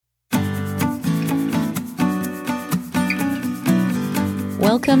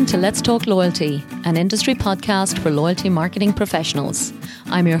Welcome to Let's Talk Loyalty, an industry podcast for loyalty marketing professionals.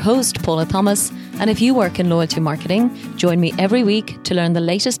 I'm your host, Paula Thomas, and if you work in loyalty marketing, join me every week to learn the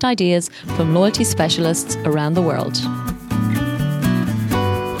latest ideas from loyalty specialists around the world.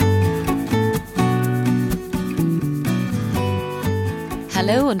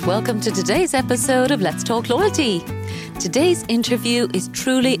 Hello and welcome to today's episode of Let's Talk Loyalty. Today's interview is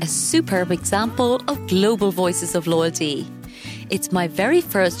truly a superb example of global voices of loyalty. It's my very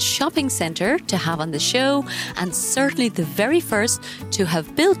first shopping centre to have on the show, and certainly the very first to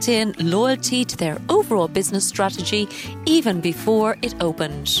have built in loyalty to their overall business strategy even before it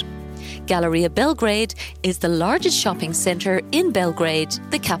opened. Galleria Belgrade is the largest shopping centre in Belgrade,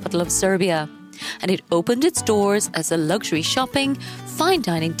 the capital of Serbia. And it opened its doors as a luxury shopping, fine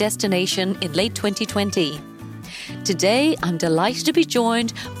dining destination in late 2020. Today, I'm delighted to be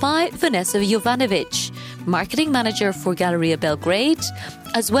joined by Vanessa Jovanovic, Marketing Manager for Galleria Belgrade,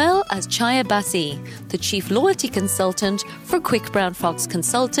 as well as Chaya Bassi, the Chief Loyalty Consultant for Quick Brown Fox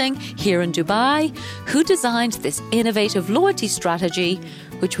Consulting here in Dubai, who designed this innovative loyalty strategy,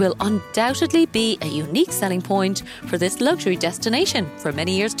 which will undoubtedly be a unique selling point for this luxury destination for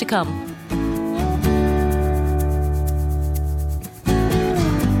many years to come.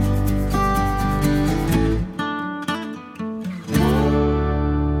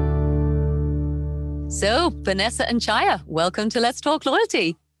 So, Vanessa and Chaya, welcome to Let's Talk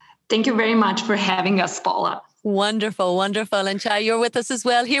Loyalty. Thank you very much for having us, Paula. Wonderful, wonderful. And Chaya, you're with us as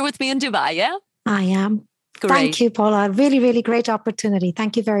well, here with me in Dubai, yeah? I am. Great. Thank you, Paula. Really, really great opportunity.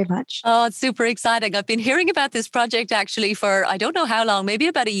 Thank you very much. Oh, it's super exciting. I've been hearing about this project actually for, I don't know how long, maybe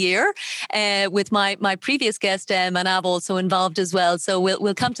about a year, with my previous guest, Manav, also involved as well. So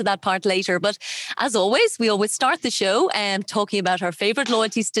we'll come to that part later. But as always, we always start the show talking about our favorite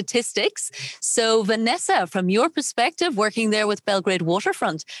loyalty statistics. So Vanessa, from your perspective, working there with Belgrade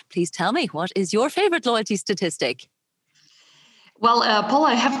Waterfront, please tell me, what is your favorite loyalty statistic? Well, Paula,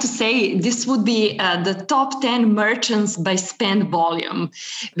 I have to say this would be the top 10 merchants by spend volume,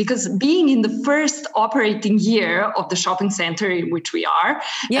 because being in the first operating year of the shopping center in which we are,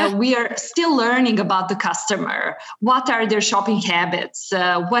 we are still learning about the customer. What are their shopping habits?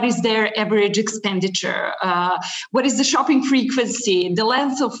 What is their average expenditure? What is the shopping frequency? The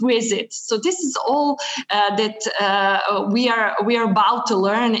length of visits? So this is all that we are about to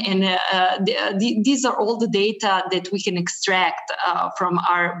learn, and these are all the data that we can extract from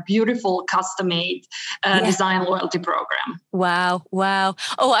our beautiful custom-made design loyalty program. Wow.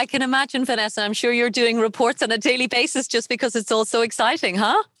 Oh, I can imagine, Vanessa, I'm sure you're doing reports on a daily basis just because it's all so exciting,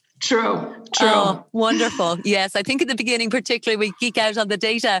 huh? True. Oh, wonderful. Yes, I think in the beginning, particularly, we geek out on the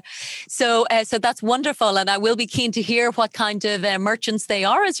data. So that's wonderful. And I will be keen to hear what kind of merchants they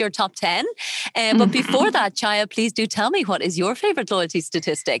are as your top 10. But before that, Chaya, please do tell me, what is your favorite loyalty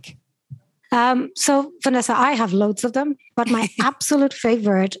statistic? So Vanessa, I have loads of them, but my absolute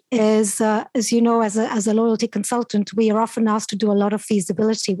favorite is, as you know, as a loyalty consultant, we are often asked to do a lot of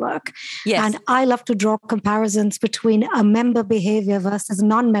feasibility work. Yes. And I love to draw comparisons between a member behavior versus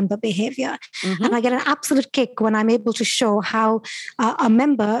non-member behavior. Mm-hmm. And I get an absolute kick when I'm able to show how a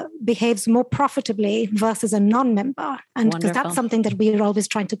member behaves more profitably versus a non-member. And because that's something that we are always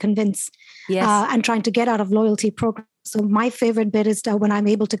trying to convince and trying to get out of loyalty programs. So my favorite bit is when I'm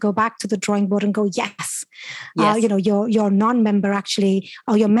able to go back to the drawing board and go, yes. Your non-member actually,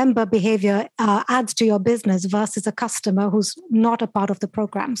 or your member behavior adds to your business versus a customer who's not a part of the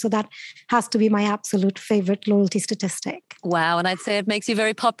program. So that has to be my absolute favorite loyalty statistic. Wow. And I'd say it makes you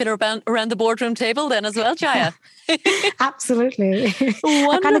very popular around the boardroom table then as well, Chaya. Absolutely.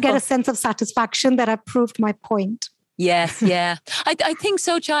 I kind of get a sense of satisfaction that I proved my point. Yes, yeah. I think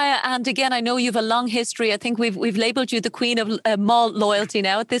so, Chaya. And again, I know you have a long history. I think we've labelled you the queen of mall loyalty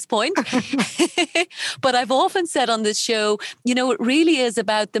now at this point. But I've often said on this show, it really is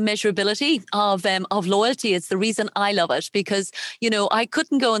about the measurability of loyalty. It's the reason I love it, because, I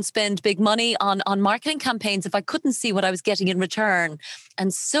couldn't go and spend big money on marketing campaigns if I couldn't see what I was getting in return.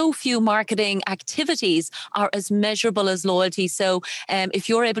 And so few marketing activities are as measurable as loyalty. So if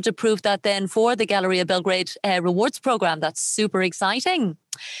you're able to prove that then for the Galleria Belgrade rewards program, that's super exciting.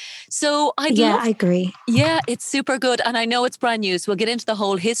 So I agree. Yeah, it's super good. And I know it's brand new, so we'll get into the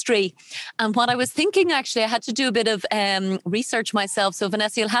whole history. And what I was thinking, actually, I had to do a bit of research myself. So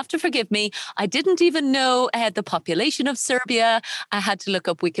Vanessa, you'll have to forgive me. I didn't even know the population of Serbia. I had to look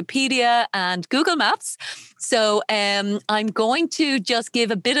up Wikipedia and Google Maps. So I'm going to just give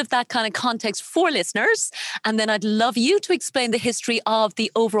a bit of that kind of context for listeners, and then I'd love you to explain the history of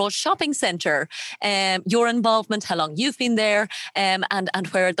the overall shopping centre, your involvement, how long you've been there, and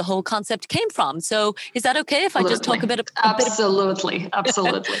where the whole concept came from. So is that okay if I just talk a bit? Absolutely.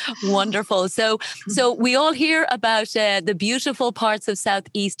 Wonderful. So we all hear about the beautiful parts of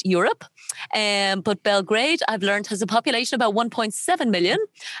Southeast Europe, but Belgrade, I've learned, has a population about 1.7 million,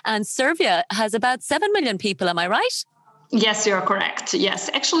 and Serbia has about 7 million people. Am I right? Yes, you're correct. Yes,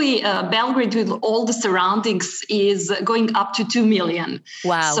 actually, Belgrade with all the surroundings is going up to 2 million.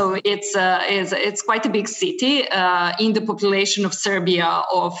 Wow! So it's quite a big city in the population of Serbia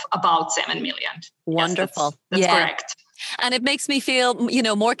of about 7 million. Wonderful. Yes, that's correct. And it makes me feel,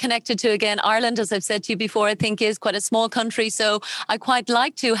 more connected to, again, Ireland, as I've said to you before, I think is quite a small country. So I quite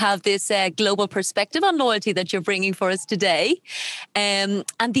like to have this global perspective on loyalty that you're bringing for us today. And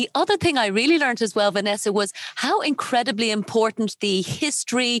the other thing I really learned as well, Vanessa, was how incredibly important the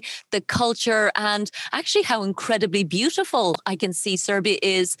history, the culture, and actually how incredibly beautiful I can see Serbia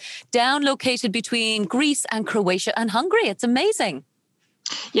is, down located between Greece and Croatia and Hungary. It's amazing.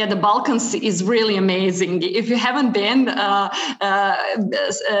 Yeah, the Balkans is really amazing. If you haven't been, having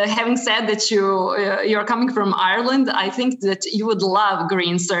said that you're coming from Ireland, I think that you would love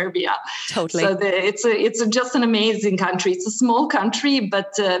Green Serbia. Totally. So it's just an amazing country. It's a small country,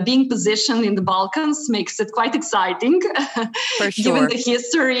 but being positioned in the Balkans makes it quite exciting. For sure. Given the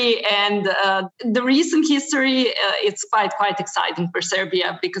history and the recent history, it's quite exciting for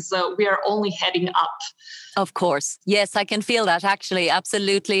Serbia because we are only heading up. Of course. Yes, I can feel that actually.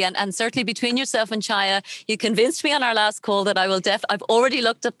 Absolutely. And certainly between yourself and Chaya, you convinced me on our last call that I will I've already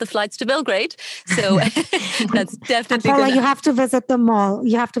looked up the flights to Belgrade. So that's definitely Paula, you have to visit the mall.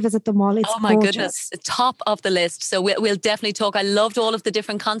 It's oh my gorgeous. Goodness. Top of the list. So we'll definitely talk. I loved all of the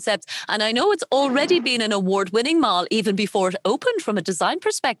different concepts. And I know it's already been an award-winning mall even before it opened from a design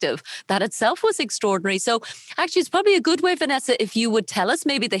perspective. That itself was extraordinary. So actually, it's probably a good way, Vanessa, if you would tell us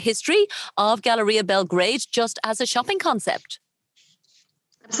maybe the history of Galleria Belgrade just as a shopping concept.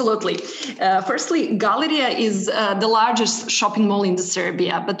 Absolutely. Firstly, Galleria is the largest shopping mall in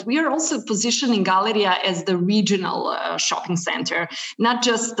Serbia, but we are also positioning Galleria as the regional shopping center, not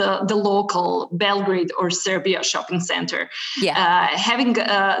just the local Belgrade or Serbia shopping center. Yeah. Having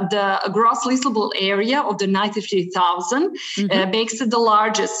the gross leasable area of the 93,000 makes it the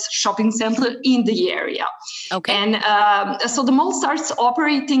largest shopping center in the area. Okay. And so the mall starts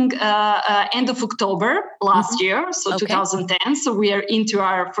operating end of October last year, so 2010. So we are into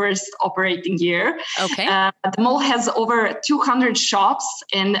our first operating year. Okay. The mall has over 200 shops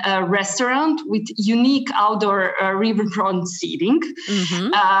and a restaurant with unique outdoor riverfront seating.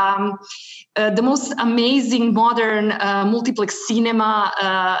 The most amazing modern multiplex cinema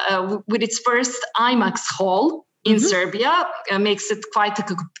with its first IMAX hall in Serbia makes it quite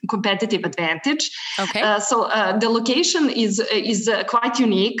a competitive advantage. Okay. So the location is quite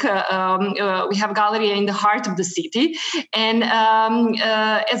unique. We have Galleria in the heart of the city, and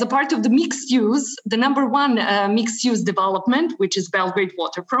as a part of the mixed use, the number one mixed use development, which is Belgrade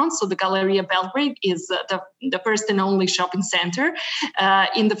Waterfront. So the Galleria Belgrade is the first and only shopping center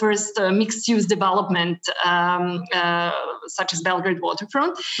in the first mixed use development, such as Belgrade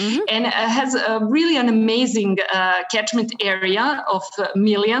Waterfront, and has really an amazing catchment area of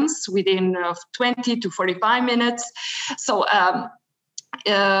millions within 20 to 45 minutes. So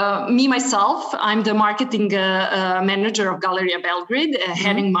myself, I'm the marketing manager of Galleria Belgrade,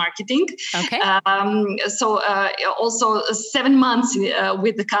 heading marketing. Okay. So also 7 months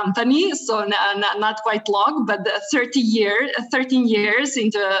with the company, so not quite long, but 13 years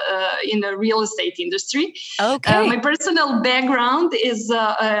in the real estate industry. Okay. My personal background is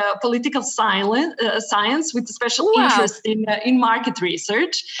political science with special interest in market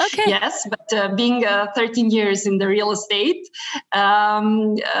research. Okay. Yes, but being 13 years in the real estate,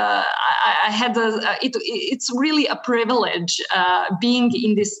 I had it's really a privilege being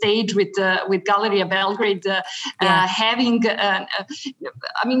in this stage with Galleria Belgrade, having. I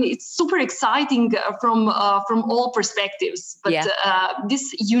mean, it's super exciting from all perspectives. But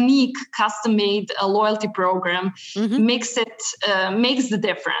this unique, custom-made loyalty program makes the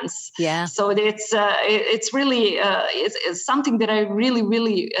difference. Yeah. So it's really it's something that I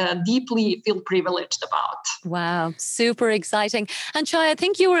really deeply feel privileged about. Wow, super exciting. And Chaya, I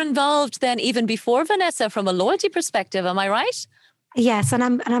think you were involved then even before Vanessa from a loyalty perspective. Am I right? Yes, and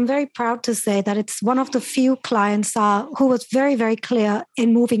I'm very proud to say that it's one of the few clients who was very, very clear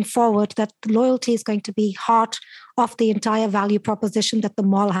in moving forward that loyalty is going to be heart of the entire value proposition that the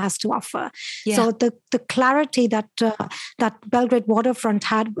mall has to offer. Yeah. So the clarity that Belgrade Waterfront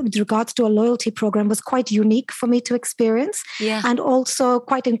had with regards to a loyalty program was quite unique for me to experience, and also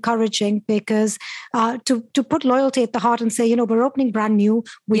quite encouraging, because to put loyalty at the heart and say, we're opening brand new,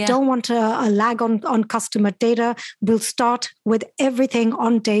 we don't want a lag on customer data, we'll start with everything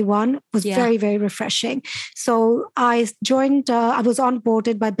on day one, was very, very refreshing. So I was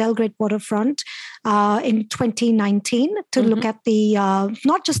onboarded by Belgrade Waterfront in 2019 to look at the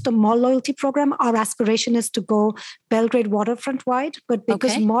not just the mall loyalty program. Our aspiration is to go Belgrade Waterfront wide, but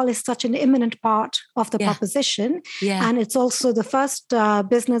because mall is such an imminent part of the proposition, and it's also the first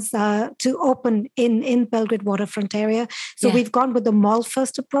business to open in Belgrade Waterfront area. So we've gone with the mall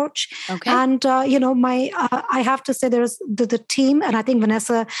first approach. And I have to say, there's the team, and I think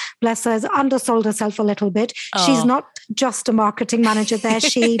Vanessa, bless her, has undersold herself a little bit. She's not just a marketing manager there.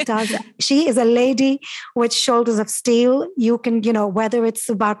 She is a lady with shoulders of steel. You can, whether it's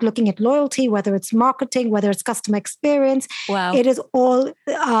about looking at loyalty, whether it's marketing, whether it's customer experience, it is all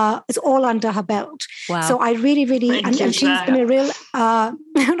it's all under her belt. So I really, really, and she's been a real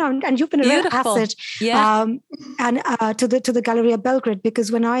and you've been a real asset to the Galleria Belgrade,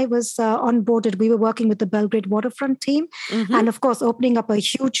 because when I was onboarded, we were working with the Belgrade Waterfront team, and of course opening up a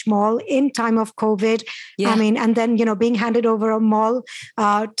huge mall in time of COVID. I mean, and then being handed over a mall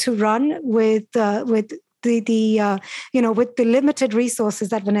to run with the limited resources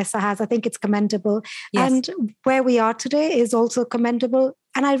that Vanessa has. I think it's commendable. And where we are today is also commendable.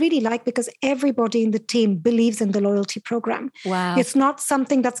 And I really like, because everybody in the team believes in the loyalty program. It's not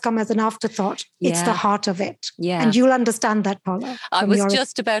something that's come as an afterthought. It's the heart of it. And you'll understand that, Paula. I was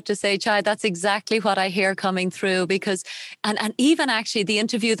just about to say, Chai, that's exactly what I hear coming through, because, and even actually the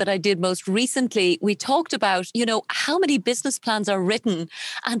interview that I did most recently, we talked about, how many business plans are written,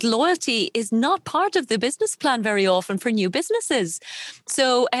 and loyalty is not part of the business plan very often for new businesses.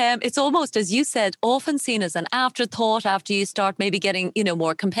 So it's almost, as you said, often seen as an afterthought after you start maybe getting,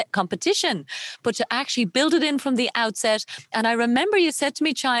 more competition, but to actually build it in from the outset. And I remember you said to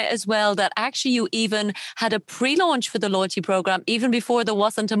me, Chai, as well, that actually you even had a pre-launch for the loyalty program even before there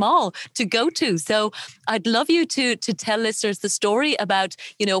wasn't a mall to go to. So I'd love you to tell listeners the story about,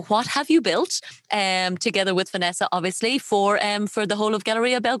 what have you built together with Vanessa, obviously, for the whole of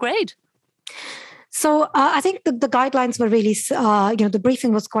Galleria Belgrade. So I think the guidelines were really, the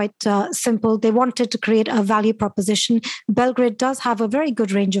briefing was quite simple. They wanted to create a value proposition. Belgrade does have a very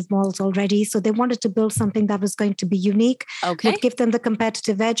good range of malls already. So they wanted to build something that was going to be unique, would give them the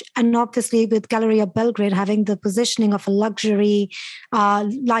competitive edge. And obviously with Galleria Belgrade having the positioning of a luxury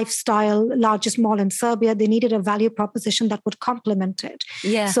lifestyle, largest mall in Serbia, they needed a value proposition that would complement it.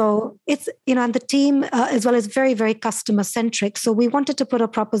 So it's, and the team as well is very, very customer centric. So we wanted to put a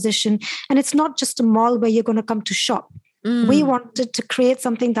proposition, and it's not just a mall where you're going to come to shop. We wanted to create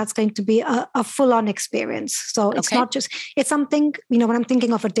something that's going to be a full-on experience. So it's not just, it's something, when I'm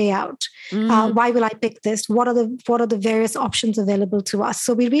thinking of a day out, why will I pick this? What are the various options available to us?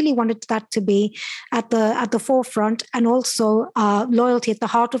 So we really wanted that to be at the forefront, and also loyalty at the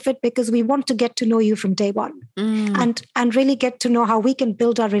heart of it, because we want to get to know you from day one, and really get to know how we can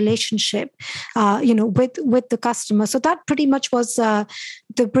build our relationship, with the customer. So that pretty much was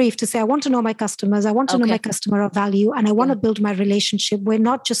the brief, to say, I want to know my customers. I want to know my customer value, and I want to build my relationship. We're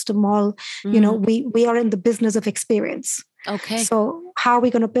not just a mall, we are in the business of experience. So how are we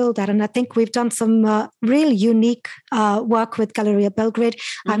going to build that? And I think we've done some real unique work with Galleria Belgrade.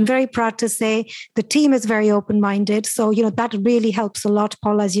 I'm very proud to say the team is very open-minded. So, that really helps a lot,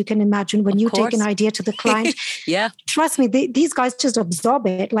 Paul, as you can imagine, when you take an idea to the client. Trust me, these guys just absorb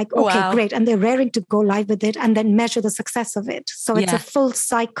it like, great. And they're raring to go live with it and then measure the success of it. So it's a full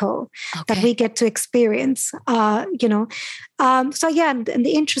cycle that we get to experience, and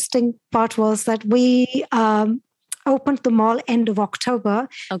the interesting part was that we opened the mall end of October.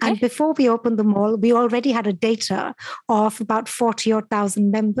 And before we opened the mall, we already had a data of about 40,000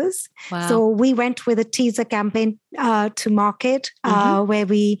 members. So we went with a teaser campaign to market, where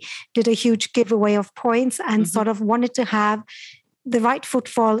we did a huge giveaway of points, and sort of wanted to have the right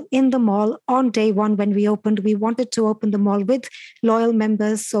footfall in the mall on day one. When we opened, we wanted to open the mall with loyal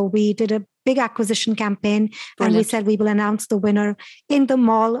members. So we did a big acquisition campaign. Brilliant. And we said we will announce the winner in the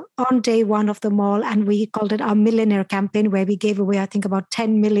mall on day one of the mall. And we called it our Millionaire campaign, where we gave away, I think, about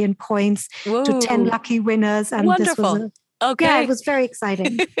 10 million points to 10 lucky winners. And wonderful. This was it was very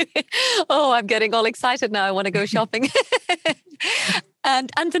exciting. I'm getting all excited now. I want to go shopping.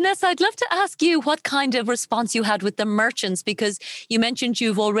 And Vanessa, I'd love to ask you what kind of response you had with the merchants, because you mentioned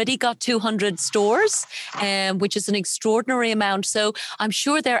you've already got 200 stores, which is an extraordinary amount. So I'm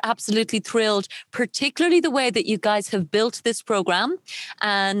sure they're absolutely thrilled, particularly the way that you guys have built this program.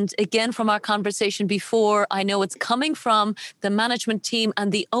 And again, from our conversation before, I know it's coming from the management team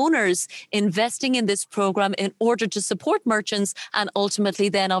and the owners investing in this program in order to support merchants, and ultimately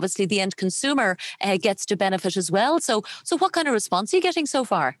then obviously the end consumer gets to benefit as well. So what kind of response are you getting so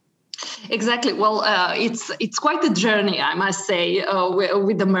far? Exactly. Well, it's quite a journey, I must say,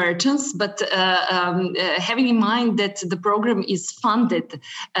 with the merchants. But having in mind that the program is funded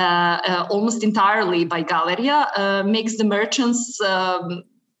almost entirely by Galeria makes the merchants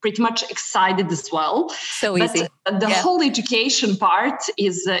pretty much excited as well. So easy. But the whole education part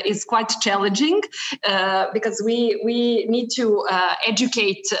is quite challenging because we need to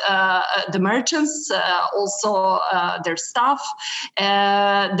educate the merchants, also their staff.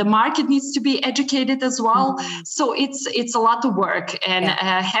 The market needs to be educated as well. Mm-hmm. So it's a lot of work, and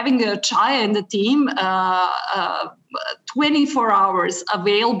having Chaya and the team 24 hours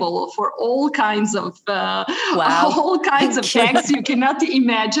available for all kinds of tags you cannot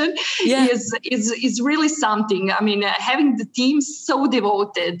imagine is really something. I mean, having the team so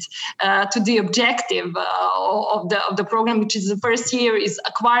devoted to the objective of the program, which is the first year, is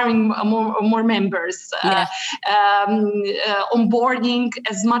acquiring more members, onboarding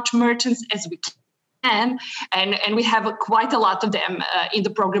as much merchants as we can. And we have quite a lot of them in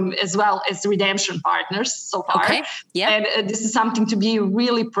the program, as well as redemption partners so far. Okay. Yeah. And this is something to be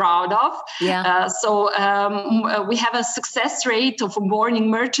really proud of. Yeah. So we have a success rate of onboarding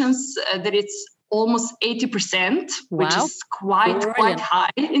merchants that it's almost 80%, which is quite high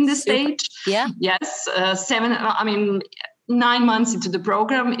in this stage. Yeah. Yes. 9 months into the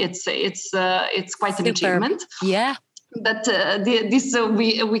program, it's quite an achievement. Yeah. But this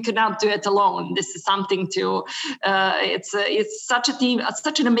we cannot do it alone. This is something to. It's such a team,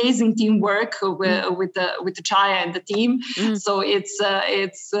 such an amazing teamwork with the Chaya and the team. Mm. So it's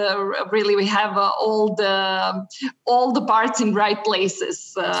really, we have all the parts in right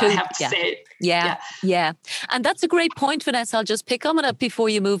places. I have to say. Yeah. And that's a great point, Vanessa. I'll just pick on it up before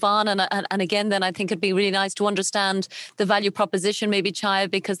you move on. And again, then I think it'd be really nice to understand the value proposition, maybe, Chaya,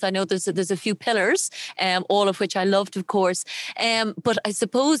 because I know there's a few pillars, all of which I loved, of course. But I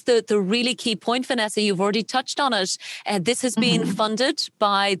suppose the really key point, Vanessa, you've already touched on it. This has been funded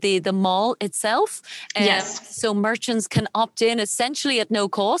by the mall itself. Yes. So merchants can opt in essentially at no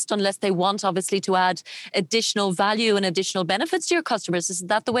cost, unless they want, obviously, to add additional value and additional benefits to your customers. Is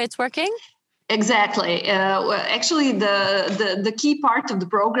that the way it's working? Exactly. Actually, the key part of the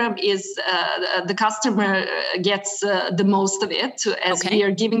program is the customer gets the most of it, as we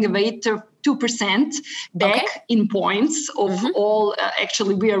are giving away 2% back in points of all.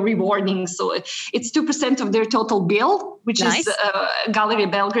 Actually, we are rewarding. So it's 2% of their total bill, which is Galeria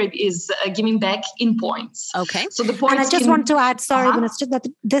Belgrade is giving back in points. Okay. So the points. And I just want to add, Vanessa, that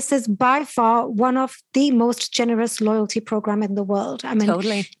this is by far one of the most generous loyalty program in the world. I mean,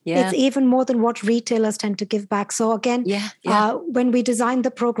 totally. Yeah. It's even more than what retailers tend to give back. So again, when we designed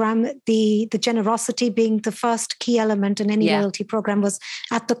the program, the generosity being the first key element in any loyalty program was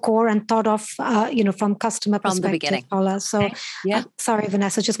at the core and thought of, from customer perspective, Paula. So sorry,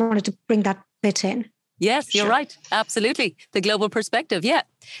 Vanessa, just wanted to bring that bit in. Yes, you're right. Absolutely. The global perspective. Yeah.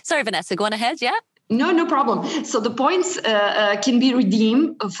 Sorry, Vanessa, go on ahead. Yeah. No problem. So the points can be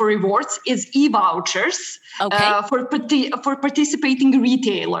redeemed for rewards as e-vouchers for participating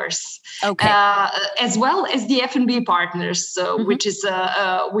retailers, as well as the F&B partners, which is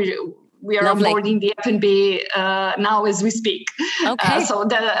we are onboarding the F&B now as we speak. Okay. So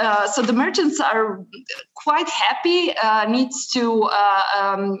the merchants are quite happy. Needs to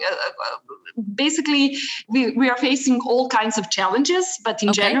basically we are facing all kinds of challenges, but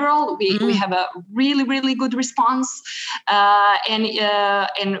in general we have a really, really good response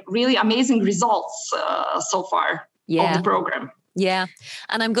and really amazing results so far of the program. Yeah.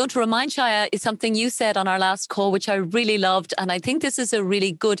 And I'm going to remind Chaya, is something you said on our last call, which I really loved. And I think this is a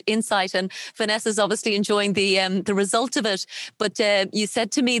really good insight. And Vanessa's obviously enjoying the result of it. But you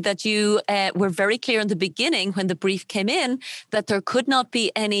said to me that you were very clear in the beginning when the brief came in that there could not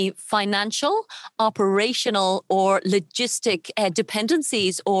be any financial, operational or logistic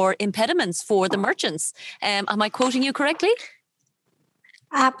dependencies or impediments for the merchants. Am I quoting you correctly?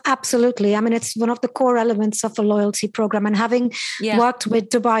 Absolutely. I mean, it's one of the core elements of a loyalty program. And having worked with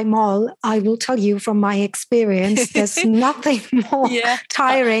Dubai Mall, I will tell you from my experience, there's nothing more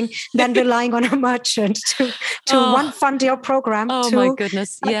tiring than relying on a merchant to one, fund your program, my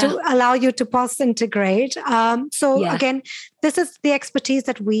goodness. To allow you to post-integrate. Again, this is the expertise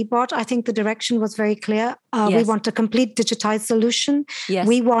that we brought. I think the direction was very clear. We want a complete digitized solution. Yes.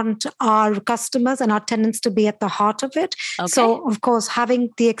 We want our customers and our tenants to be at the heart of it. Okay. So, of course, having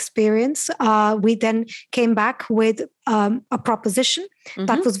the experience, we then came back with a proposition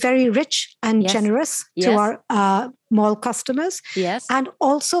that was very rich and generous to our mall customers, and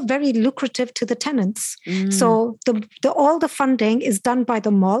also very lucrative to the tenants. So all the funding is done by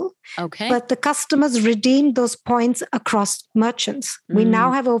the mall, but the customers redeem those points across merchants. We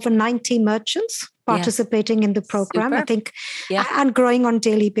now have over 90 merchants participating in the program, I think, and growing on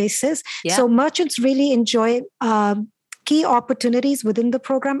daily basis. So merchants really enjoy key opportunities within the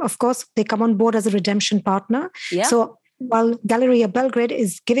program. Of course, they come on board as a redemption partner. So while Galleria Belgrade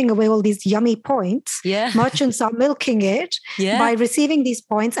is giving away all these yummy points, merchants are milking it by receiving these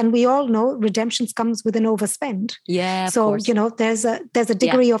points. And we all know redemptions comes with an overspend. So, there's a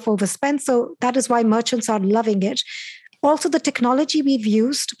degree of overspend. So that is why merchants are loving it. Also, the technology we've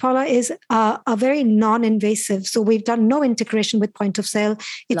used, Paula, is a very non-invasive. So we've done no integration with point of sale.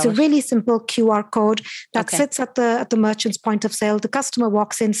 It's a really simple QR code that sits at the merchant's point of sale. The customer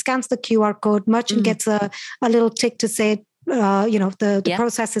walks in, scans the QR code. Merchant gets a little tick to say, the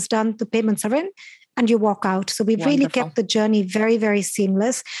process is done, the payments are in, and you walk out. So we've really kept the journey very, very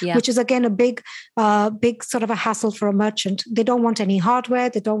seamless, which is, again, a big sort of a hassle for a merchant. They don't want any hardware.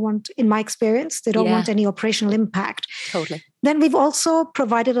 They don't want, in my experience, they don't want any operational impact. Totally. Then we've also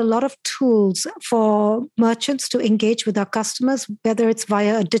provided a lot of tools for merchants to engage with our customers, whether it's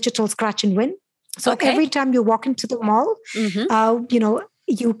via a digital scratch and win. So every time you walk into the mall,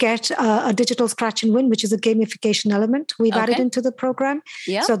 you get a digital scratch and win, which is a gamification element we've added into the program.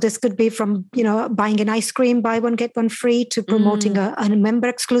 So this could be from, buying an ice cream, buy one, get one free, to promoting a member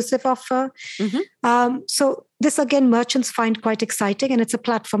exclusive offer. So this, again, merchants find quite exciting, and it's a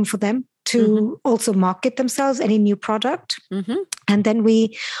platform for them to also market themselves, any new product. And then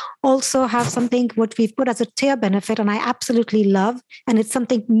we also have something what we've put as a tier benefit, and I absolutely love, and it's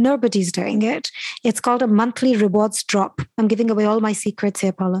something nobody's doing it. It's called a monthly rewards drop. I'm giving away all my secrets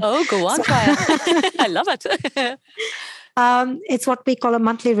here, Paula. Oh, go on, try it. I love it. It's what we call a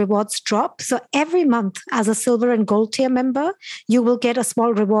monthly rewards drop. So every month, as a silver and gold tier member, you will get a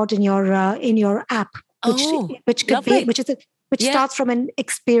small reward in your app, which could be which starts from an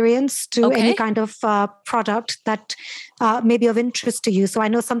experience to any kind of product that may be of interest to you. So I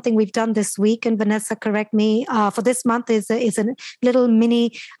know something we've done this week, and Vanessa, correct me, for this month is a little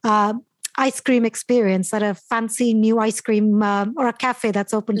mini ice cream experience at a fancy new ice cream or a cafe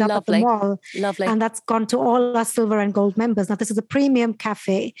that's opened up at the mall. Lovely. And that's gone to all our silver and gold members. Now, this is a premium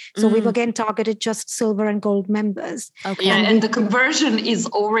cafe. So we've again targeted just silver and gold members. And the conversion is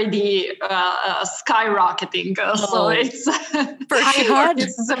already skyrocketing. So it's I heard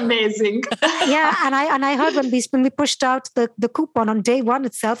this is amazing. And I heard when we pushed out the coupon on day one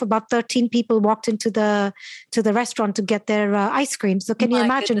itself, about 13 people walked into the restaurant to get their ice cream. So can you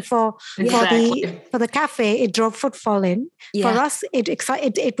imagine for the cafe, it drove footfall in. For us,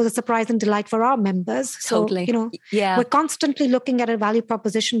 it was a surprise and delight for our members. So, we're constantly looking at a value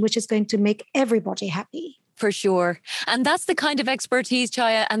proposition which is going to make everybody happy. For sure. And that's the kind of expertise,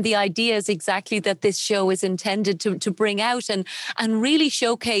 Chaya, and the ideas exactly that this show is intended to bring out and really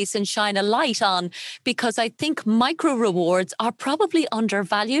showcase and shine a light on, because I think micro rewards are probably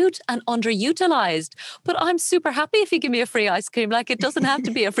undervalued and underutilized. But I'm super happy if you give me a free ice cream. Like, it doesn't have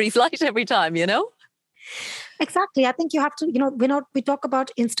to be a free flight every time, Exactly. I think you have to, we talk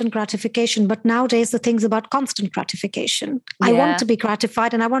about instant gratification, but nowadays the thing's about constant gratification. I want to be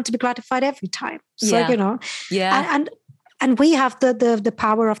gratified, and I want to be gratified every time. So, and we have the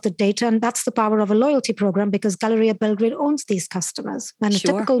power of the data, and that's the power of a loyalty program, because Galleria Belgrade owns these customers. And a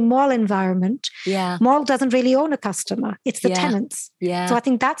typical mall environment, mall doesn't really own a customer. It's the tenants. So I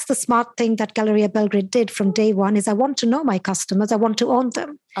think that's the smart thing that Galleria Belgrade did from day one, is I want to know my customers. I want to own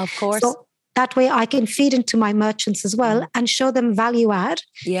them. Of course. So that way I can feed into my merchants as well and show them value add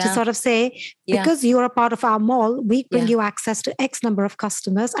to sort of say, because you're a part of our mall, we bring you access to X number of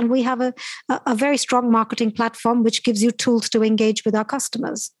customers, and we have a very strong marketing platform which gives you tools to engage with our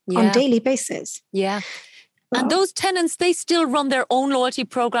customers on a daily basis. And those tenants, they still run their own loyalty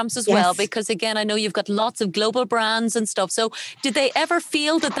programs as well, because again, I know you've got lots of global brands and stuff. So did they ever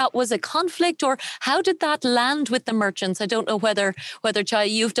feel that was a conflict, or how did that land with the merchants? I don't know whether Chaya,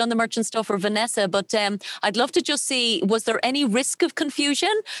 you've done the merchant stuff, or Vanessa, but I'd love to just see, was there any risk of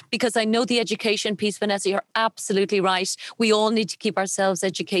confusion? Because I know the education piece, Vanessa, you're absolutely right. We all need to keep ourselves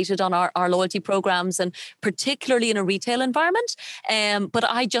educated on our loyalty programs, and particularly in a retail environment. But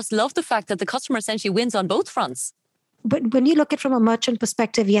I just love the fact that the customer essentially wins on both fronts. But when you look at it from a merchant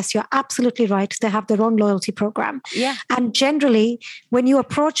perspective, yes, you're absolutely right. They have their own loyalty program. Yeah. And generally, when you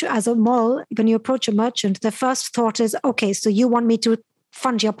approach as a mall, when you approach a merchant, the first thought is, okay, so you want me to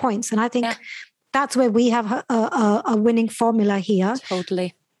fund your points. And I think that's where we have a winning formula here.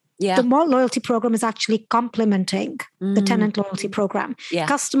 Totally. Yeah. The mall loyalty program is actually complementing the tenant loyalty program. Yeah.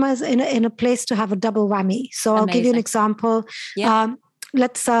 Customers in a place to have a double whammy. So I'll give you an example. Yeah.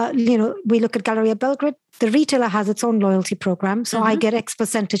 Let's, we look at Galleria Belgrade. The retailer has its own loyalty program. So I get X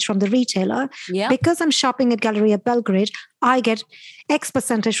percentage from the retailer. Yeah. Because I'm shopping at Galleria Belgrade, I get X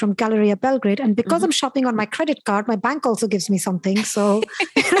percentage from Galleria Belgrade. And because I'm shopping on my credit card, my bank also gives me something. So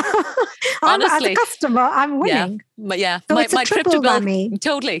honestly, as a customer, I'm winning. Yeah. So it's a triple whammy.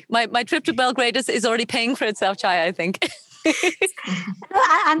 Totally. My trip to Belgrade is already paying for itself, Chaya, I think.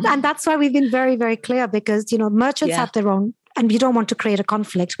 and that's why we've been very, very clear, because, merchants have their own. And we don't want to create a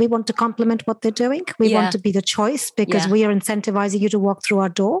conflict. We want to complement what they're doing. We want to be the choice, because we are incentivizing you to walk through our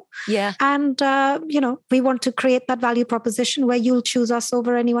door. Yeah. And, we want to create that value proposition where you'll choose us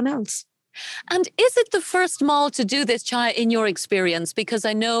over anyone else. And is it the first mall to do this, Chaya, in your experience? Because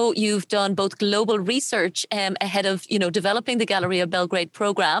I know you've done both global research ahead of, developing the Galleria Belgrade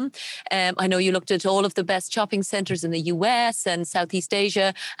program. I know you looked at all of the best shopping centres in the US and Southeast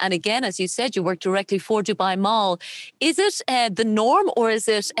Asia. And again, as you said, you worked directly for Dubai Mall. Is it the norm, or is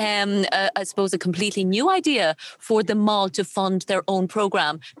it, I suppose, a completely new idea for the mall to fund their own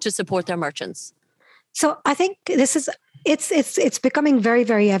program to support their merchants? So I think this is... It's becoming very,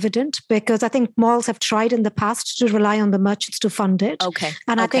 very evident, because I think malls have tried in the past to rely on the merchants to fund it. Okay.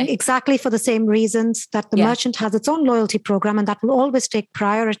 And I think exactly for the same reasons that the merchant has its own loyalty program, and that will always take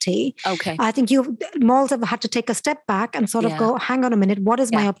priority. Okay. I think malls have had to take a step back and sort of go, hang on a minute, what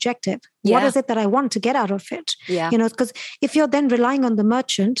is my objective? What is it that I want to get out of it? Yeah. Because if you're then relying on the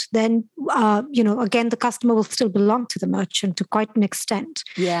merchant, then, again, the customer will still belong to the merchant to quite an extent.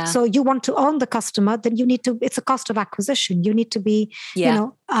 Yeah. So you want to own the customer, then you need to, it's a cost of acquisition. You need to be,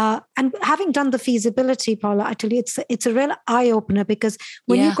 and having done the feasibility, Paula, I tell you, it's a real eye opener, because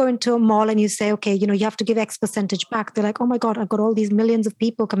when you go into a mall and you say, okay, you have to give X percentage back, they're like, oh my God, I've got all these millions of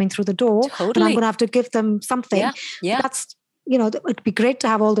people coming through the door, and I'm going to have to give them something. Yeah. Yeah. That's, it'd be great to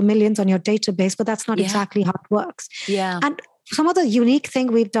have all the millions on your database, but that's not exactly how it works. Yeah. And some of the unique thing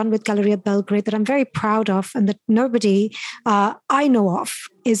we've done with Galleria Belgrade that I'm very proud of, and that nobody I know of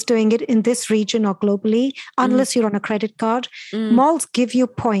is doing it in this region or globally, unless you're on a credit card. Malls give you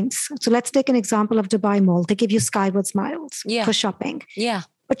points. So let's take an example of Dubai Mall. They give you Skywards Miles for shopping. Yeah.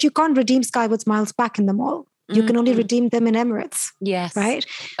 But you can't redeem Skywards Miles back in the mall. You can only redeem them in Emirates. Yes. Right?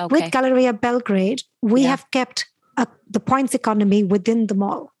 Okay. With Galleria Belgrade, we have kept the points economy within the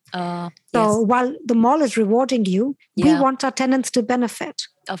mall. So while the mall is rewarding you, we want our tenants to benefit.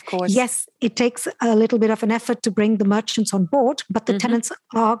 Of course. Yes, it takes a little bit of an effort to bring the merchants on board, but the tenants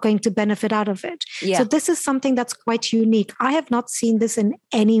are going to benefit out of it. Yeah. So this is something that's quite unique. I have not seen this in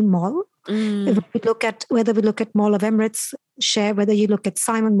any mall. If we look at whether we look at Mall of Emirates share, whether you look at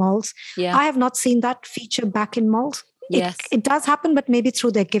Simon Malls, I have not seen that feature back in malls. Yes. It does happen, but maybe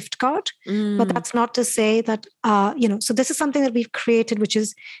through their gift card. But that's not to say that, so this is something that we've created, which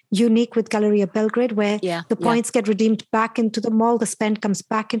is unique with Galleria Belgrade, where the points get redeemed back into the mall, the spend comes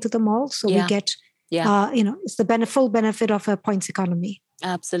back into the mall. So we get, it's the full benefit of a points economy.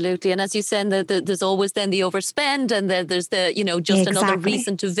 Absolutely. And as you said, there's always then the overspend, and there's the, just another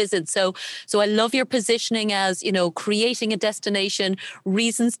reason to visit. So I love your positioning as, creating a destination,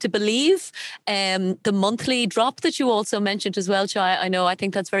 reasons to believe. The monthly drop that you also mentioned as well, Chaya, I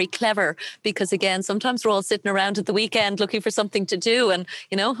think that's very clever, because again, sometimes we're all sitting around at the weekend looking for something to do, and,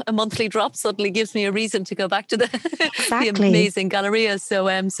 a monthly drop suddenly gives me a reason to go back to the amazing Galleria. So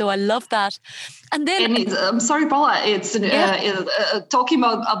I love that. And then I'm sorry, Paula, it's talking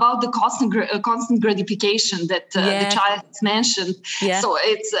about the constant gratification that the child has mentioned. Yeah. So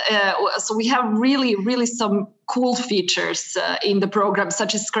it's so we have really some cool features in the program,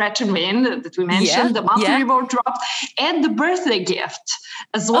 such as Scratch and Win that we mentioned, the monthly reward drops, and the birthday gift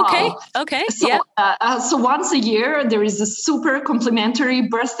as well. Okay. So once a year, there is a super complimentary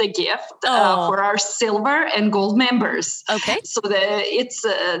birthday gift for our silver and gold members. Okay. So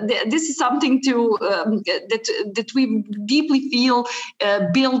this is something that we deeply feel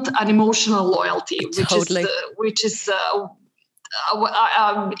build an emotional loyalty, which is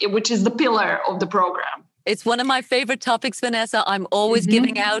the pillar of the program. It's one of my favorite topics, Vanessa. I'm always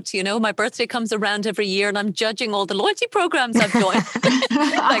giving out, my birthday comes around every year and I'm judging all the loyalty programs I've joined.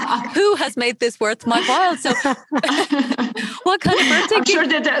 Like, who has made this worth my while? So what kind of birthday I'm sure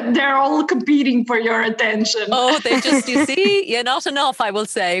that they're all competing for your attention. Oh, they just, you see, not enough, I will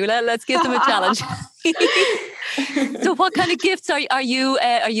say. Let's give them a challenge. So what kind of gifts are you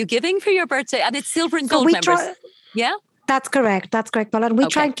giving for your birthday? And it's silver and gold members. Yeah? That's correct, Paula. And we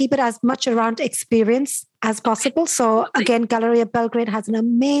try and keep it as much around experience as possible. So again, Galleria Belgrade has an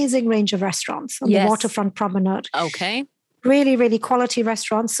amazing range of restaurants on the waterfront promenade. Okay. Really, really quality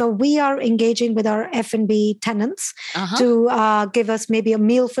restaurants. So we are engaging with our F&B tenants to give us maybe a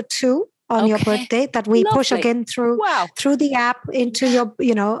meal for two on your birthday that we push again through the app into your,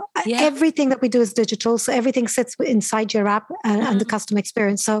 everything that we do is digital. So everything sits inside your app and the customer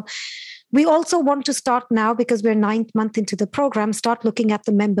experience. So we also want to start now, because we're 9th month into the program, start looking at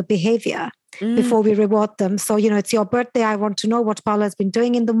the member behavior before we reward them. So, it's your birthday. I want to know what Paula has been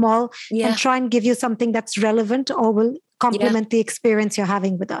doing in the mall and try and give you something that's relevant or will complement the experience you're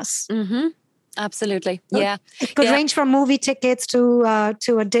having with us. Mm-hmm. Absolutely. Yeah. It could range from movie tickets to a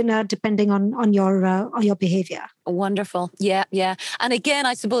dinner, depending on your behavior. Wonderful. Yeah. And again,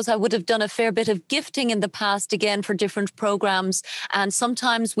 I suppose I would have done a fair bit of gifting in the past, again, for different programs. And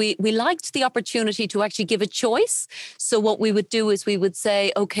sometimes we liked the opportunity to actually give a choice. So what we would do is we would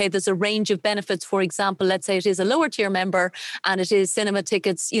say, okay, there's a range of benefits. For example, let's say it is a lower tier member and it is cinema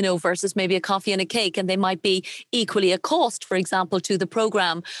tickets, versus maybe a coffee and a cake, and they might be equally a cost, for example, to the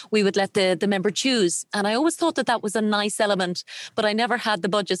program. We would let the member choose. And I always thought that was a nice element, but I never had the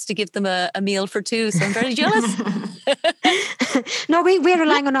budgets to give them a meal for two. So I'm very jealous. No, we're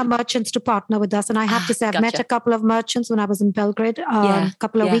relying on our merchants to partner with us. And I have to say, I've met a couple of merchants when I was in Belgrade a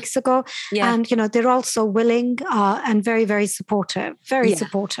couple of weeks ago. Yeah. And, they're also willing and very, very supportive. Very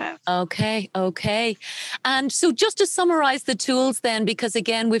supportive. Okay. And so just to summarize the tools then, because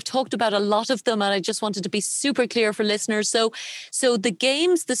again, we've talked about a lot of them and I just wanted to be super clear for listeners. So the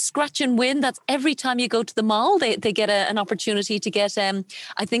games, the Scratch and Win, that's every time you go to the mall, they get an opportunity to get,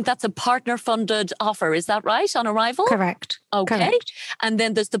 I think that's a partner funded offer. Is that right? On arrival? Correct. Okay. Correct. And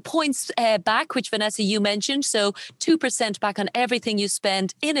then there's the points back, which Vanessa, you mentioned. So 2% back on everything you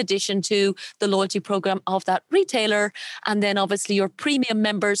spend in addition to the loyalty program of that retailer. And then obviously your premium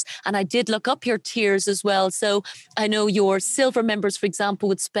members. And I did look up your tiers as well. So I know your silver members, for example,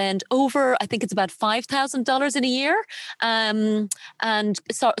 would spend over, I think it's about $5,000 in a year. And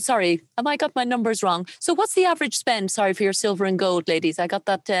sorry, have I got my numbers wrong? So what's the average spend, for your silver and gold, ladies? I got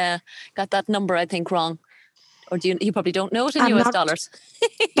that number, I think, wrong. Or do you probably don't know it in US dollars?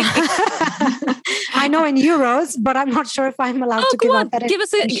 I know in euros, but I'm not sure if I'm allowed to give out that. Give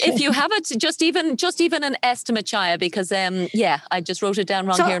us if you have it, just even an estimate, Chaya, because I just wrote it down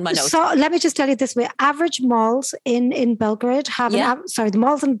wrong here in my notes. So let me just tell you this way: average malls in Belgrade have the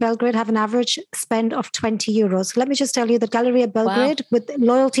malls in Belgrade have an average spend of €20. Let me just tell you that Galleria Belgrade, with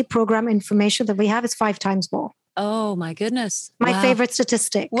loyalty program information that we have, is 5 times more. Oh my goodness. My favorite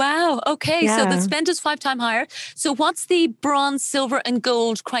statistic. Wow. Okay. Yeah. So the spend is 5 times higher. So what's the bronze, silver and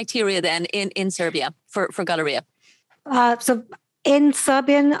gold criteria then in Serbia for Galleria? So in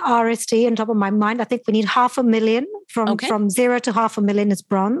Serbian RSD, on top of my mind, I think we need 500,000 from 0 to 500,000 is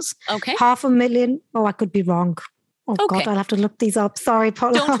bronze. Okay. 500,000. Oh, I could be wrong. Oh God, I'll have to look these up. Sorry,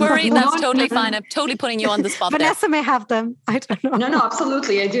 Paula. Don't worry. That's totally fine. I'm totally putting you on the spot. Vanessa may have them. I don't know. No,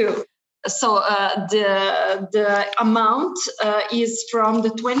 absolutely. I do. So the amount is from the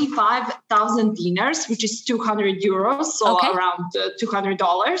 25,000 dinars, which is €200, so around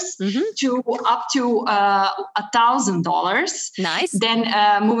 $200, to up to $1,000. Nice. Then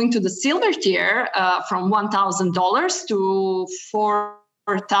moving to the silver tier, from $1,000 to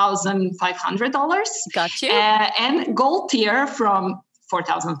 $4,500. Got you. And gold tier from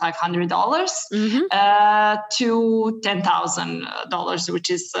 $4,500 to $10,000, which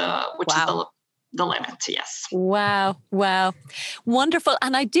is the the limit. Yes. Wow. Wonderful.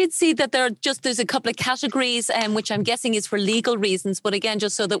 And I did see that there's a couple of categories, which I'm guessing is for legal reasons, but again,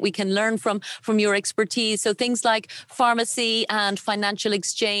 just so that we can learn from your expertise. So things like pharmacy and financial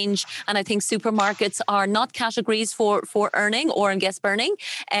exchange, and I think supermarkets are not categories for earning or in guest burning,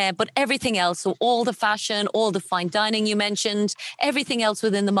 but everything else. So all the fashion, all the fine dining you mentioned, everything else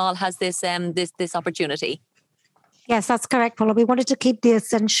within the mall has this opportunity. Yes, that's correct, Paula. We wanted to keep the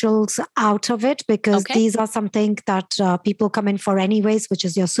essentials out of it because these are something that people come in for anyways, which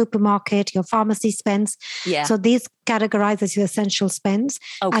is your supermarket, your pharmacy spends. Yeah. So these categorize as your essential spends.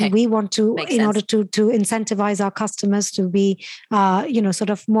 Okay. And we want to, Makes in sense. order to incentivize our customers to be, sort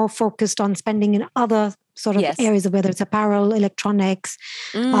of more focused on spending in other sort of areas of whether it's apparel, electronics,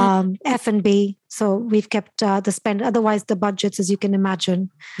 F&B. So we've kept the spend. Otherwise, the budgets, as you can imagine,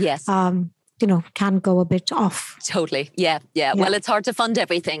 can go a bit off. Totally. Yeah. Well, it's hard to fund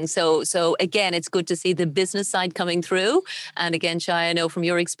everything. So again, it's good to see the business side coming through. And again, Shai, I know from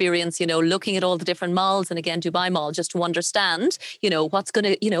your experience, looking at all the different malls and again, Dubai Mall, just to understand, what's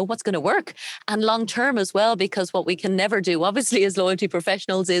going to work and long term as well, because what we can never do, obviously, as loyalty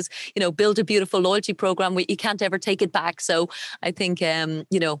professionals is, build a beautiful loyalty program. You can't ever take it back. So I think,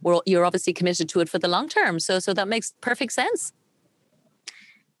 you're obviously committed to it for the long term. So that makes perfect sense.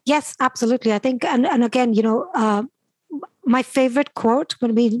 Yes, absolutely. I think, and again, my favorite quote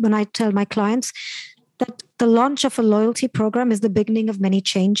when I tell my clients that the launch of a loyalty program is the beginning of many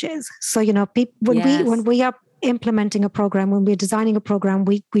changes. So, when we are implementing a program, when we're designing a program,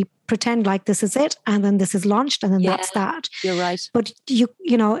 we pretend like this is it, and then this is launched, and then that's that. You're right. But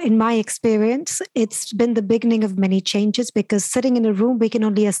in my experience, it's been the beginning of many changes because sitting in a room, we can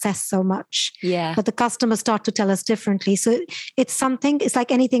only assess so much. Yeah. But the customers start to tell us differently. So it's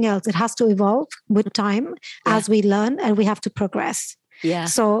like anything else. It has to evolve with time as we learn, and we have to progress. Yeah.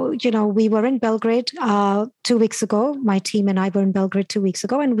 So, we were in Belgrade 2 weeks ago. My team and I were in Belgrade 2 weeks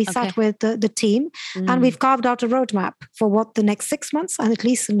ago, and we sat with the team and we've carved out a roadmap for what the next 6 months and at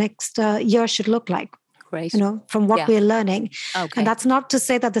least the next year should look like. Great. From what we're learning. Okay. And that's not to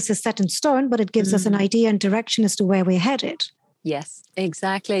say that this is set in stone, but it gives us an idea and direction as to where we're headed. Yes,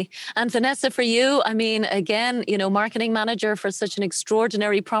 exactly. And Vanessa, for you, I mean, again, marketing manager for such an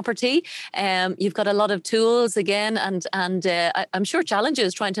extraordinary property. You've got a lot of tools again, and I'm sure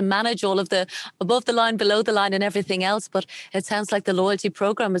challenges trying to manage all of the above the line, below the line and everything else. But it sounds like the loyalty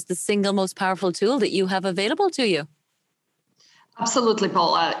program is the single most powerful tool that you have available to you. Absolutely,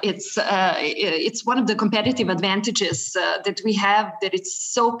 Paula. It's one of the competitive advantages that we have, that it's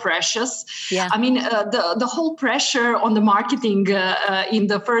so precious. Yeah. I mean, the whole pressure on the marketing in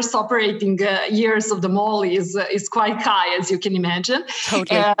the first operating years of the mall is quite high, as you can imagine.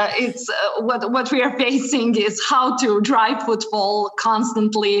 Totally. It's what we are facing is how to drive footfall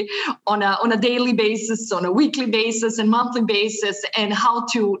constantly on a daily basis, on a weekly basis, and monthly basis, and how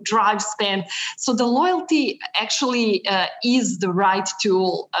to drive spend. So the loyalty actually is the right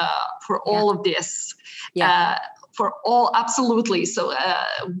tool for all of this. For all, absolutely. So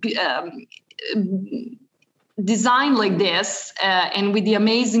design like this, and with the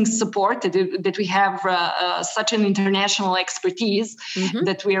amazing support that we have, such an international expertise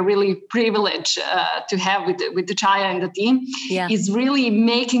that we are really privileged to have with the Chaya and the team, is really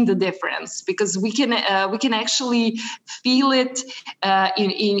making the difference, because we can actually feel it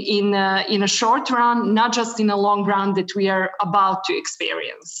in a short run, not just in a long run that we are about to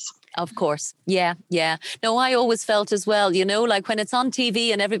experience. Of course. Yeah. No, I always felt as well, like when it's on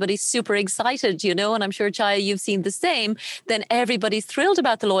TV and everybody's super excited, and I'm sure, Chaya, you've seen the same, then everybody's thrilled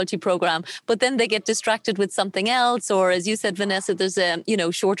about the loyalty program, but then they get distracted with something else. Or as you said, Vanessa, there's a,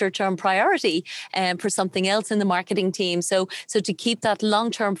 shorter term priority for something else in the marketing team. So to keep that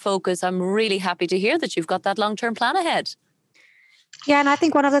long-term focus, I'm really happy to hear that you've got that long-term plan ahead. Yeah, and I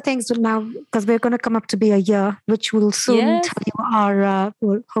think one of the things now, because we're going to come up to be a year, which will soon tell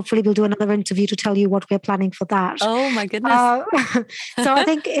you hopefully we'll do another interview to tell you what we're planning for that. Oh my goodness. So I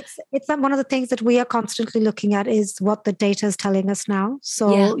think it's one of the things that we are constantly looking at is what the data is telling us now.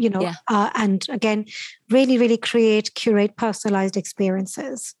 So, and again, really, really curate personalized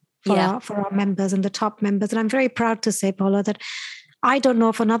experiences for our members and the top members. And I'm very proud to say, Paula, that I don't know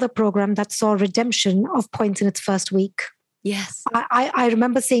of another program that saw redemption of points in its first week. Yes. I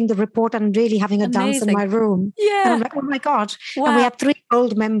remember seeing the report and really having a dance in my room. Yeah. And I'm like, oh my God. Wow. And we had 3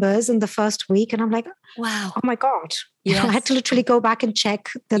 gold members in the first week. And I'm like, wow, oh my God. Yes. I had to literally go back and check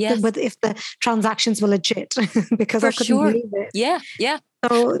that if the transactions were legit because I couldn't believe it. Yeah.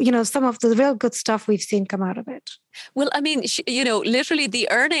 So, some of the real good stuff we've seen come out of it. Well, I mean, literally the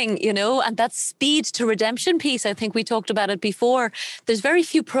earning, and that speed to redemption piece, I think we talked about it before. There's very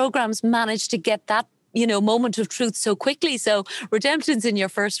few programs manage to get that moment of truth so quickly. So redemptions in your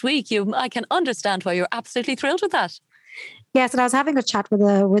first week, I can understand why you're absolutely thrilled with that. Yes, and I was having a chat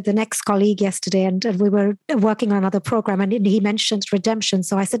with an ex-colleague yesterday, and we were working on another program, and he mentioned redemption.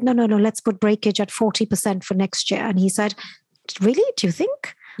 So I said, no, let's put breakage at 40% for next year. And he said, really? Do you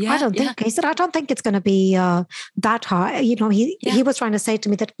think? Yeah, I don't think. He said, I don't think it's going to be that high. He was trying to say to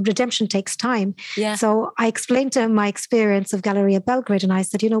me that redemption takes time. Yeah. So I explained to him my experience of Galleria Belgrade, and I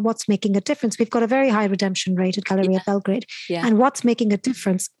said, what's making a difference? We've got a very high redemption rate at Galleria Belgrade. Yeah. And what's making a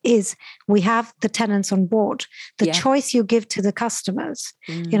difference is we have the tenants on board. The choice you give to the customers,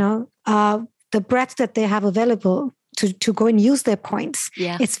 the breadth that they have available to go and use their points,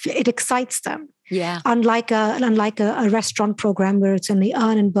 it excites them. Yeah. Unlike a restaurant program where it's only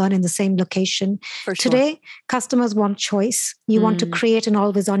earn and burn in the same location. For sure. Today, customers want choice. You want to create an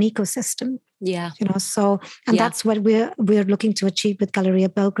always-on ecosystem. Yeah. That's what we're looking to achieve with Galleria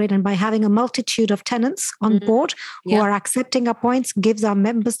Belgrade. And by having a multitude of tenants on board who are accepting our points, gives our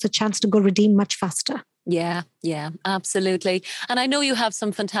members the chance to go redeem much faster. Yeah, absolutely. And I know you have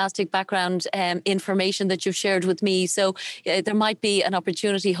some fantastic background information that you've shared with me. So there might be an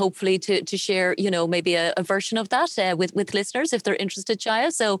opportunity, hopefully, to share, maybe a version of that with listeners if they're interested,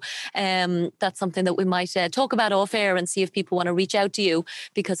 Chaya. So that's something that we might talk about off air and see if people want to reach out to you,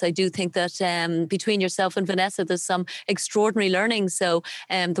 because I do think that between yourself and Vanessa, there's some extraordinary learning. So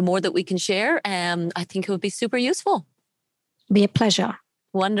the more that we can share, I think it would be super useful. Be a pleasure.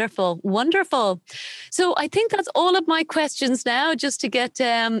 Wonderful. So I think that's all of my questions now, just to get,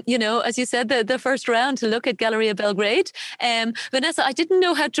 as you said, the first round to look at Galleria Belgrade. Vanessa, I didn't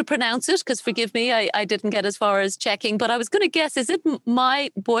know how to pronounce it, because forgive me, I didn't get as far as checking, but I was going to guess, is it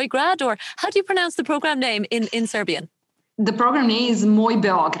Moj Beograd, or how do you pronounce the program name in Serbian? The program name is Moj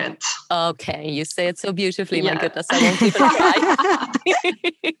Beograd. Okay, you say it so beautifully. My goodness, I won't even try.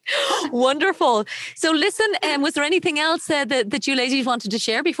 Wonderful. So listen, was there anything else that you ladies wanted to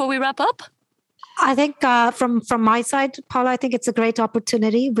share before we wrap up? I think from my side, Paula, I think it's a great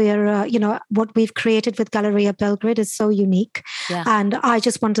opportunity where, what we've created with Galleria Belgrade is so unique. Yeah. And I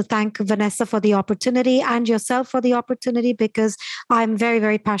just want to thank Vanessa for the opportunity and yourself for the opportunity, because I'm very,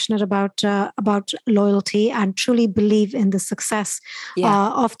 very passionate about loyalty and truly believe in the success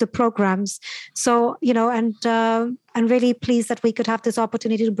of the programs. So, I'm really pleased that we could have this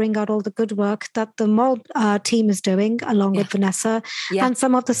opportunity to bring out all the good work that the mall team is doing along with Vanessa. Yeah. And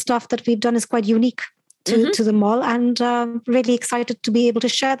some of the stuff that we've done is quite unique to the mall, and really excited to be able to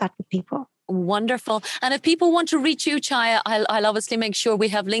share that with people. Wonderful. And if people want to reach you, Chaya, I'll obviously make sure we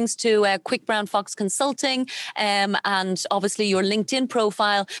have links to Quick Brown Fox Consulting and obviously your LinkedIn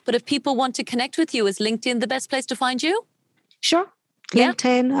profile. But if people want to connect with you, is LinkedIn the best place to find you? Sure.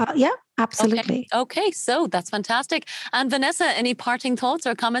 LinkedIn, absolutely. Okay, so that's fantastic. And Vanessa, any parting thoughts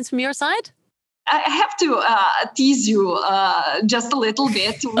or comments from your side? I have to tease you just a little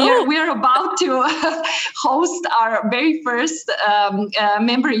bit. We're about to host our very first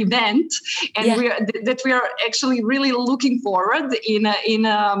member event, and we are actually really looking forward in a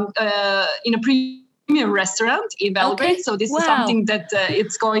premium restaurant in Belgrade. Okay. So this is something that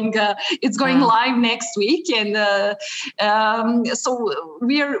it's going live next week, and so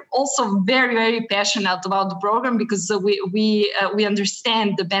we are also very, very passionate about the program, because we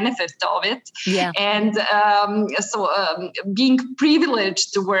understand the benefit of it. Yeah. And so being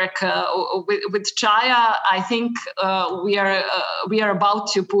privileged to work with Chaya, I think we are about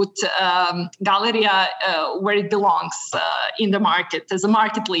to put Galleria where it belongs in the market, as a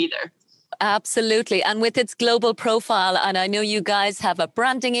market leader. Absolutely. And with its global profile, and I know you guys have a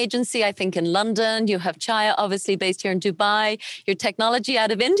branding agency, I think in London, you have Chaya obviously based here in Dubai, your technology out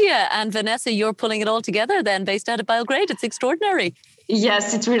of India, and Vanessa, you're pulling it all together then based out of Belgrade. It's extraordinary.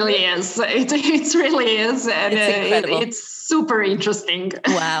 Yes, it really is. It really is. And it's super interesting.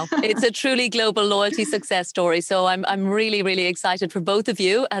 Wow. It's a truly global loyalty success story. So I'm really, really excited for both of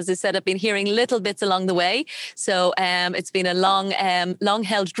you. As I said, I've been hearing little bits along the way. So it's been a long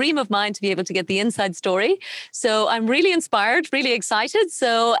held dream of mine to be able to get the inside story. So I'm really inspired, really excited.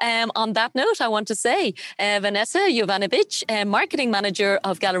 So on that note, I want to say Vanessa Jovanovic, Marketing Manager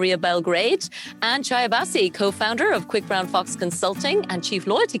of Galleria Belgrade, and Chaya Bassi, Co-founder of Quick Brown Fox Consulting and Chief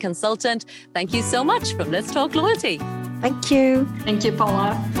Loyalty Consultant. Thank you so much from Let's Talk Loyalty. Thank you. Thank you,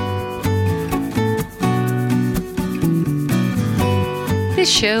 Paula. This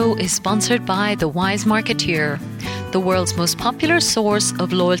show is sponsored by The Wise Marketeer. the world's most popular source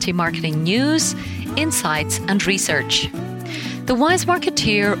of loyalty marketing news, insights, and research. The Wise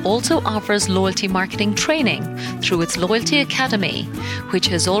Marketeer also offers loyalty marketing training through its Loyalty Academy, which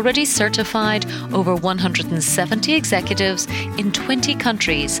has already certified over 170 executives in 20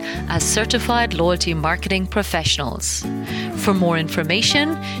 countries as certified loyalty marketing professionals. For more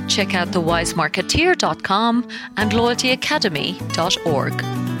information, check out thewisemarketeer.com and loyaltyacademy.org.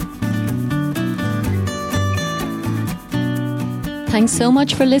 Thanks so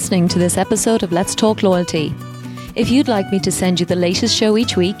much for listening to this episode of Let's Talk Loyalty. If you'd like me to send you the latest show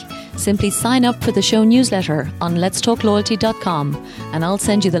each week, simply sign up for the show newsletter on letstalkloyalty.com and I'll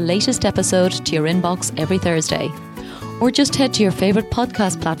send you the latest episode to your inbox every Thursday. Or just head to your favourite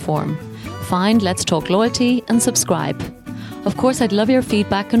podcast platform. Find Let's Talk Loyalty and subscribe. Of course, I'd love your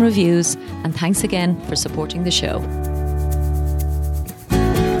feedback and reviews, and thanks again for supporting the show.